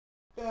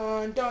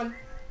dun dun.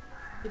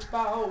 It's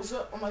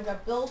Bowser. Oh my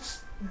god, Bill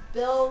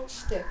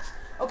Sticks.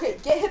 Okay,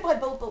 get hit by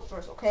Bill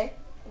first, okay?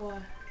 Why?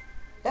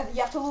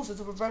 You have to lose. It's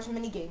a reverse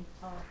mini game.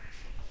 Oh.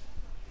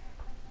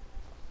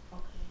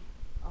 Okay.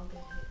 I'll get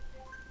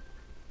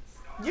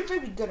hit. You're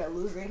pretty good at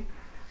losing.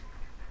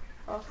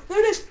 Oh, there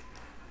it is.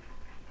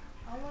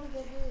 I wanna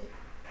get hit.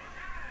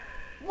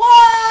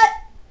 What?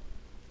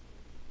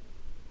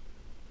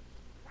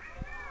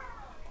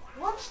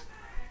 What?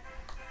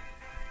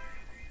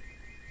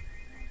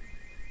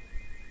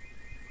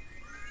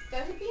 Do I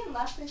have to be in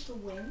last place to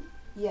win?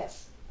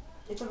 Yes.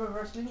 It's a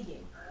reverse mini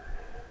game.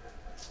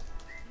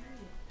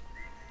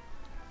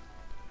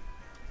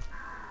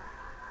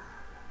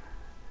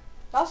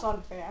 That's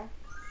unfair.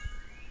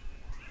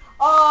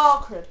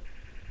 Oh, crud.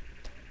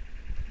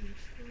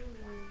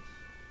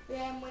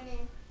 Yeah, I'm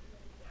winning.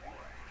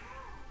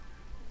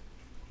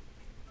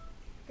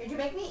 Did you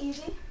make me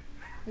easy?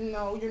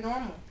 No, you're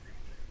normal.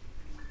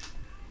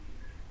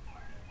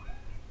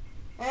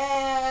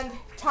 And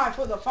time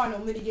for the final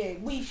mini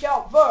game. We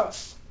shall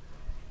verse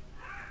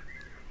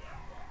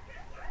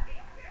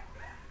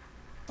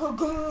the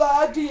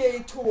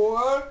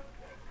Gladiator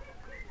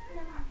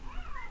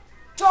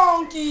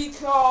Donkey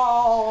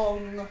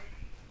Kong.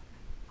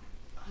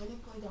 I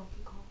didn't play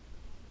Donkey Kong.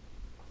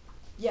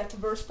 You have to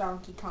verse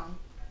Donkey Kong.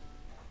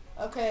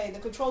 Okay, the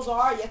controls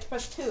are you have to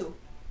press 2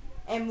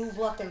 and move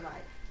left and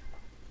right.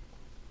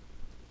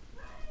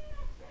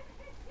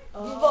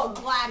 The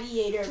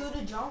Gladiator. 2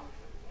 to jump?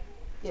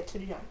 Yeah, 2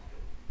 to jump.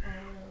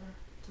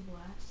 To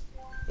blast?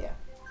 Yeah.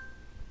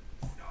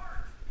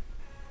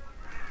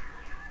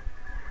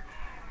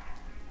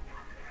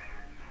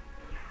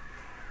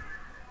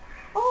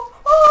 Oh!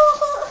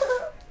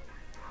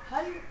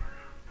 How do you...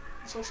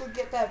 So she'll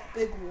get that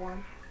big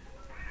one.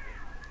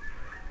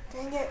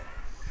 Dang it.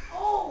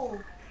 Oh!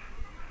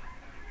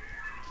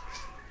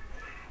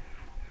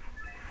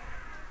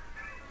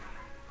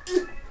 I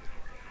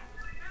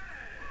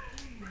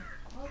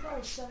thought it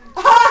was 7.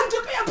 Ah,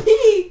 took me a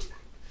beat!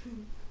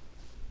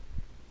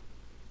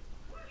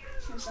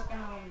 She was sucking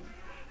on me.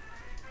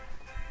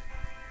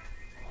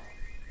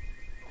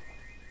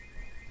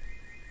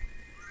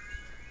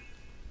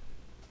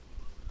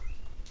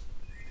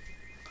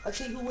 Let's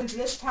see who wins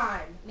this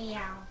time.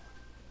 Meow.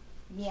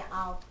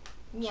 Meow.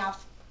 Meow.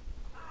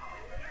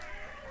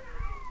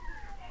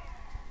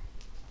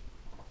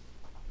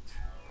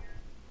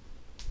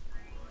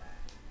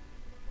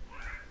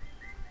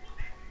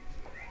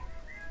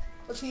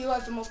 Let's see who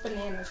has the most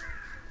bananas.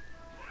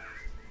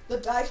 The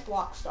Dice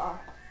Block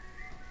Star.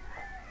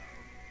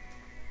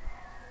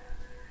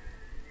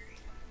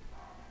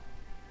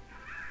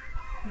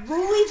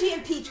 Luigi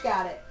and Peach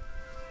got it.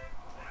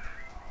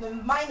 The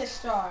minus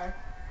star.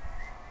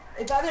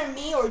 It's either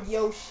me or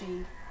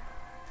Yoshi.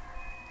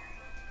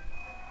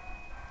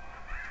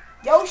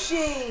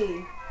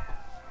 Yoshi!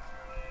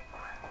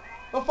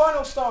 The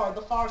final star,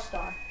 the far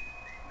star.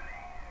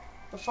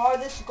 The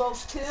farthest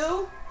goes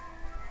to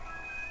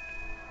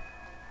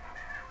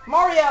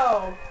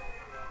Mario!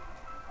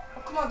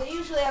 Oh, come on, they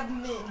usually have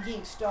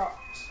mini-game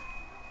stars.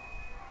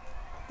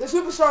 The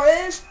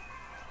superstar is...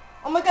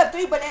 Oh my god,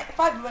 5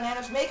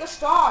 bananas make a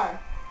star.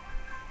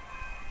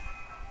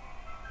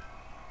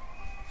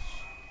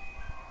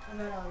 I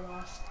bet I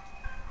lost.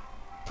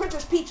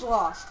 Princess Peach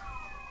lost.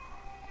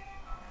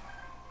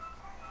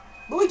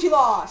 Luigi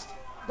lost.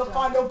 The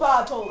final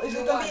battle. Is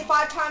it going to be a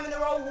 5-time in a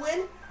row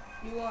win?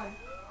 You won.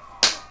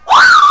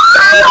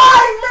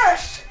 I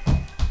missed!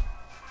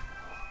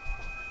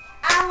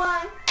 I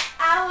won.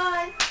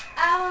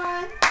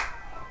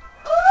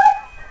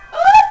 Ooh,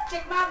 ooh,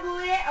 shake my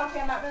booty. Okay,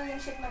 I'm not really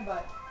gonna shake my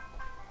butt.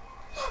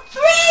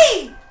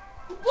 3!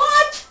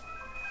 What?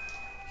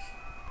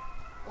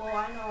 Well,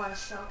 I know I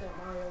suck at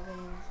Mario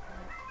games,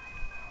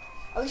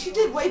 but... At least you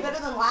did way better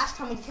than last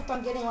time when you kept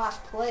on getting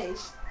last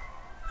place.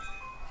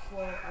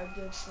 Well, I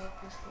did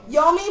suck this game.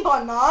 Yummy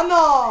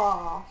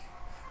banana!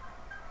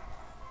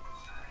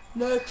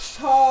 Next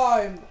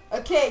time.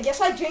 Okay, guess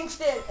I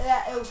jinxed it.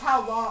 It was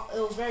how long? It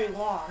was very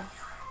long.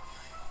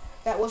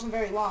 That wasn't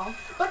very long.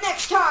 But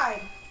next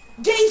time,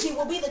 Daisy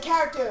will be the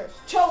character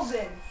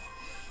chosen.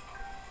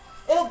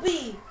 It'll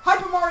be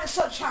Hyper Mario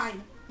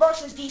Sunshine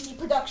versus DC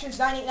Productions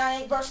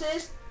 9898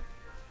 versus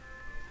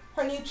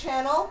her new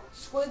channel,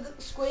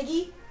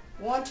 Squiggy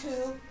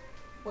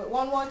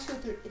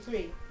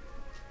 1123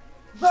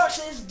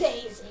 versus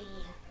Daisy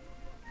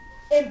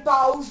in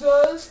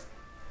Bowser's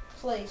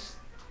place.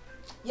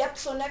 Yep,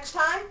 so next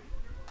time,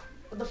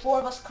 the 4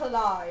 of us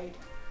collide.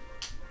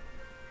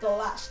 The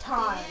last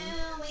time.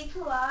 Ew, we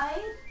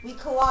collide? We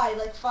collide,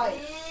 like fight.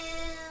 Ew.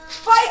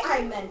 Fight,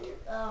 I meant.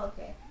 Oh,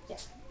 okay.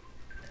 Yes.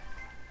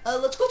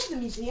 Let's go to the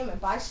museum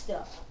and buy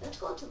stuff. Let's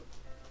go to...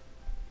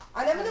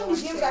 I never knew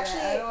museums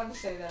actually... I don't want to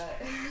say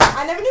that.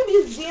 I never knew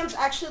museums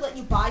actually let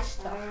you buy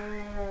stuff.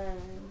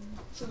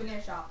 Souvenir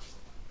shops.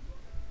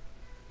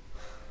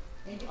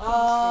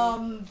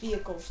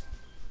 Vehicles.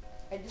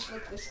 I just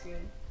looked the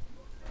screen.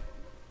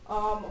 I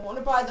want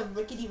to buy the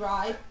rickety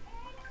ride.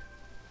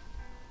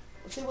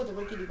 Let's see what the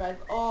rickety ride.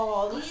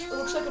 Oh, it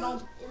looks like an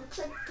old. It looks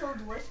like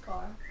Toad's worst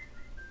car.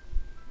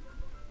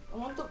 I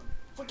want the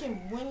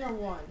freaking winger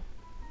one.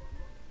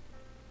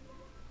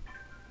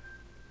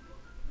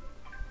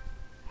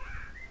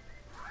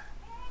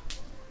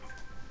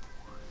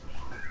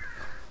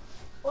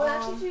 Oh,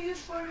 that's what you use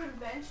for an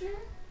adventure?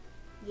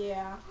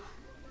 Yeah.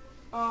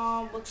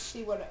 Let's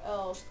see what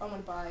else I'm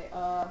gonna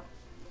buy.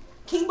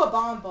 King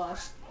Bomb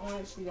Bust. I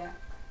want to see that.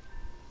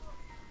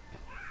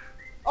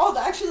 Oh,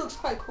 that actually looks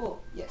quite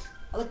cool. Yes,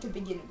 I like to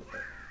begin with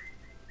it.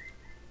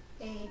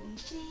 A, B,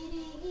 C,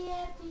 D, E,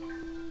 F, G,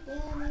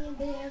 million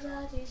bears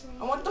are chasing.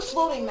 I want the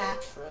floating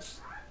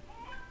mattress.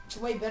 It's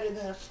way better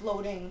than a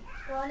floating.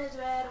 One is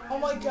red, Oh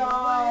one my is blue,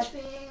 God. one is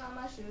peeing on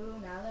my shoe.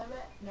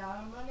 Now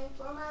I'm running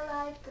for my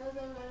life because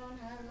the red one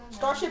has a knife.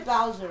 Starship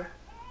Bowser.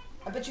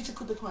 I bet you it's a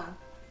Koopa Clown.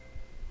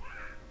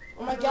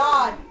 Oh my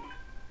God.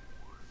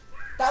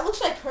 That looks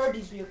like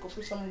Kirby's vehicle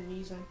for some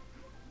reason.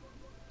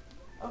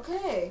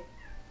 Okay.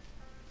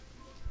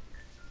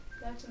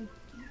 That's some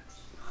deeps.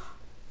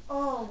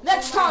 Oh.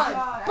 Next oh my time,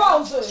 God,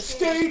 Bowser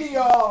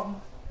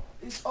Stadium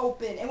is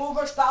open. And we'll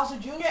verse Bowser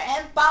Jr.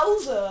 and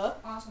Bowser.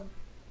 Awesome.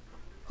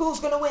 Who's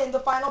gonna win the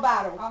final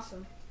battle?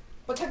 Awesome.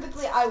 But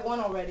technically I won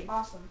already.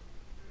 Awesome.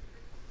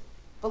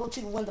 But let's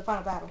see who win the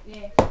final battle.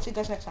 Yeah. See you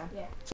guys next time. Yeah.